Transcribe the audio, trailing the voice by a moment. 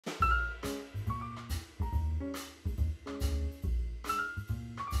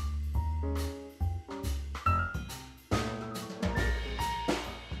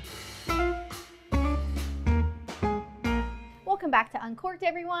Welcome back to Uncorked,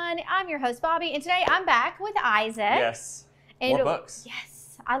 everyone. I'm your host, Bobbie, and today I'm back with Isaac. Yes, and more books.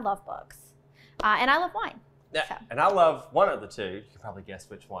 Yes, I love books. And I love wine. Yeah, so. And I love one of the two. You can probably guess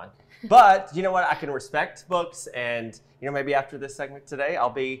which one. But you know what? I can respect books, and maybe after this segment today, I'll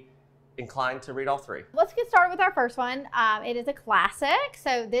be inclined to read all three. Let's get started with our first one. It is a classic.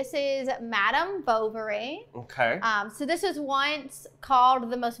 So this is Madame Bovary. Okay. So this was once called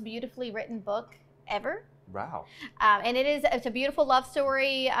the most beautifully written book ever. Wow. And it's a beautiful love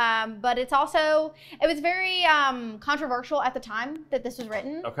story, but it was very controversial at the time that this was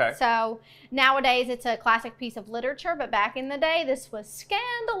written. Okay. So nowadays it's a classic piece of literature, but back in the day this was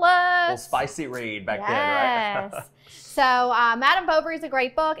scandalous. A little spicy read back then, right? So Madame Bovary is a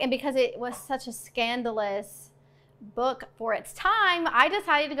great book, and because it was such a scandalous book for its time, I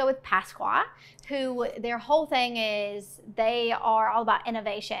decided to go with Pasqua, who their whole thing is they are all about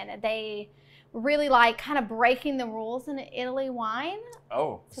innovation. They really like kind of breaking the rules in Italy wine.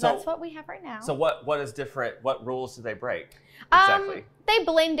 Oh, so that's what we have right now. So what is different? What rules do they break exactly? They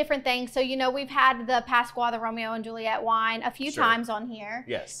blend different things. So we've had the Pasqua, the Romeo and Juliet wine, a few times on here.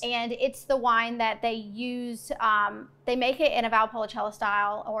 Yes. And it's the wine that they use. They make it in a Valpolicella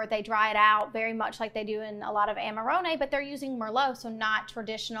style, or they dry it out very much like they do in a lot of Amarone, but they're using Merlot, so not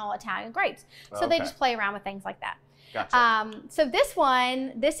traditional Italian grapes. So they just play around with things like that. Gotcha. So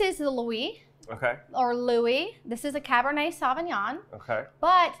this is the Louis. Okay. Or Louis. This is a Cabernet Sauvignon. Okay.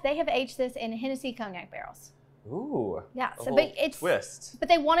 But they have aged this in Hennessy cognac barrels. Ooh. Yeah. So but it's twist. But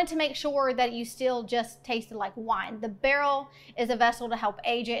they wanted to make sure that you still just tasted like wine. The barrel is a vessel to help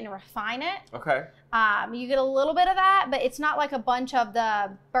age it and refine it. Okay. You get a little bit of that, but it's not like a bunch of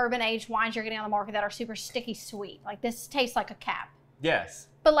the bourbon aged wines you're getting on the market that are super sticky sweet. Like this tastes like a cab. Yes.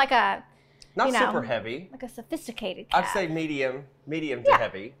 But like a not super heavy. Like a sophisticated cab. I'd say medium to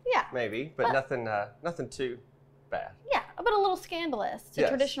heavy. Yeah. Maybe, but nothing too bad. Yeah, but a little scandalous to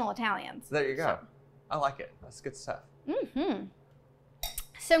traditional Italians. There you go. I like it. That's good stuff. Mm-hmm.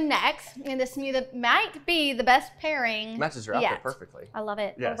 So next, and this might be the best pairing. Matches your outfit perfectly. I love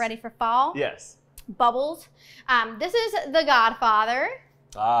it. Yes. We're ready for fall. Yes. Bubbles. This is The Godfather.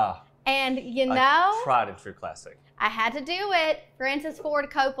 Ah. And a tried and true classic. I had to do it. Francis Ford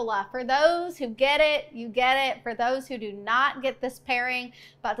Coppola. For those who get it, you get it. For those who do not get this pairing,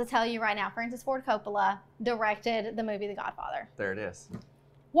 about to tell you right now, Francis Ford Coppola directed the movie The Godfather. There it is.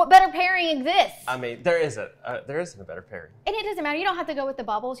 What better pairing exists? I mean, there isn't a better pairing. And it doesn't matter. You don't have to go with the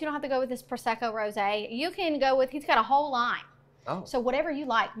bubbles. You don't have to go with this Prosecco Rosé. You can go with, he's got a whole line. Oh. So whatever you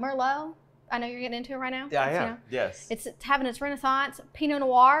like. Merlot. I know you're getting into it right now. Yeah, I am. Yes. It's having its renaissance. Pinot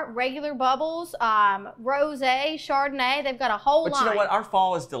Noir, regular bubbles, Rosé, Chardonnay. They've got a whole line. But you know what? Our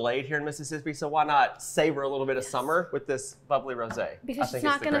fall is delayed here in Mississippi, so why not savor a little bit of summer with this bubbly rosé? Because it's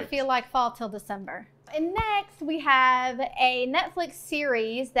not going to feel like fall till December. And next, we have a Netflix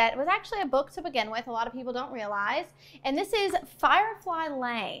series that was actually a book to begin with. A lot of people don't realize. And this is Firefly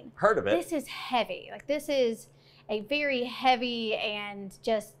Lane. Heard of it. This is heavy. Like, this is a very heavy, and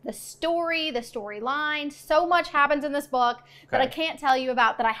just the storyline. So much happens in this book that I can't tell you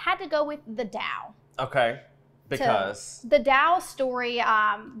about, that I had to go with the Dow. Okay. Because? So, the Dow story,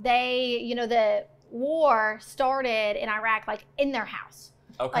 the war started in Iraq, like in their house.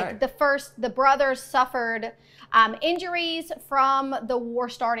 Okay. Like the brothers suffered injuries from the war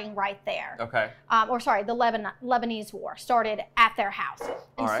starting right there. Okay. The Lebanese war started at their house.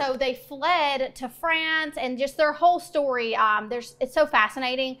 And so they fled to France, and just their whole story, it's so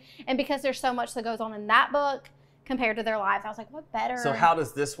fascinating. And because there's so much that goes on in that book compared to their lives, I was like, what better? So how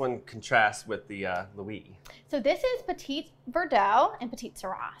does this one contrast with the Louis? So this is Petit Verdot and Petit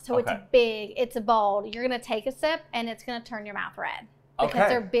Syrah. So it's big, it's bold. You're going to take a sip, and it's going to turn your mouth red. Because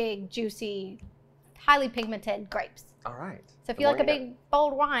they're big, juicy, highly pigmented grapes. All right. So if you like a big,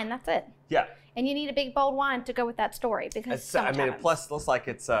 bold wine, that's it. Yeah. And you need a big, bold wine to go with that story, because plus it looks like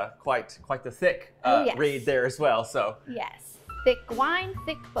it's quite the thick read there as well. So yes, thick wine,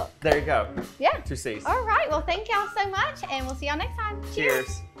 thick book. There you go. Yeah. 2 C's. All right. Well, thank y'all so much, and we'll see y'all next time.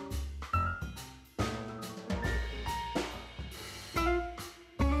 Cheers.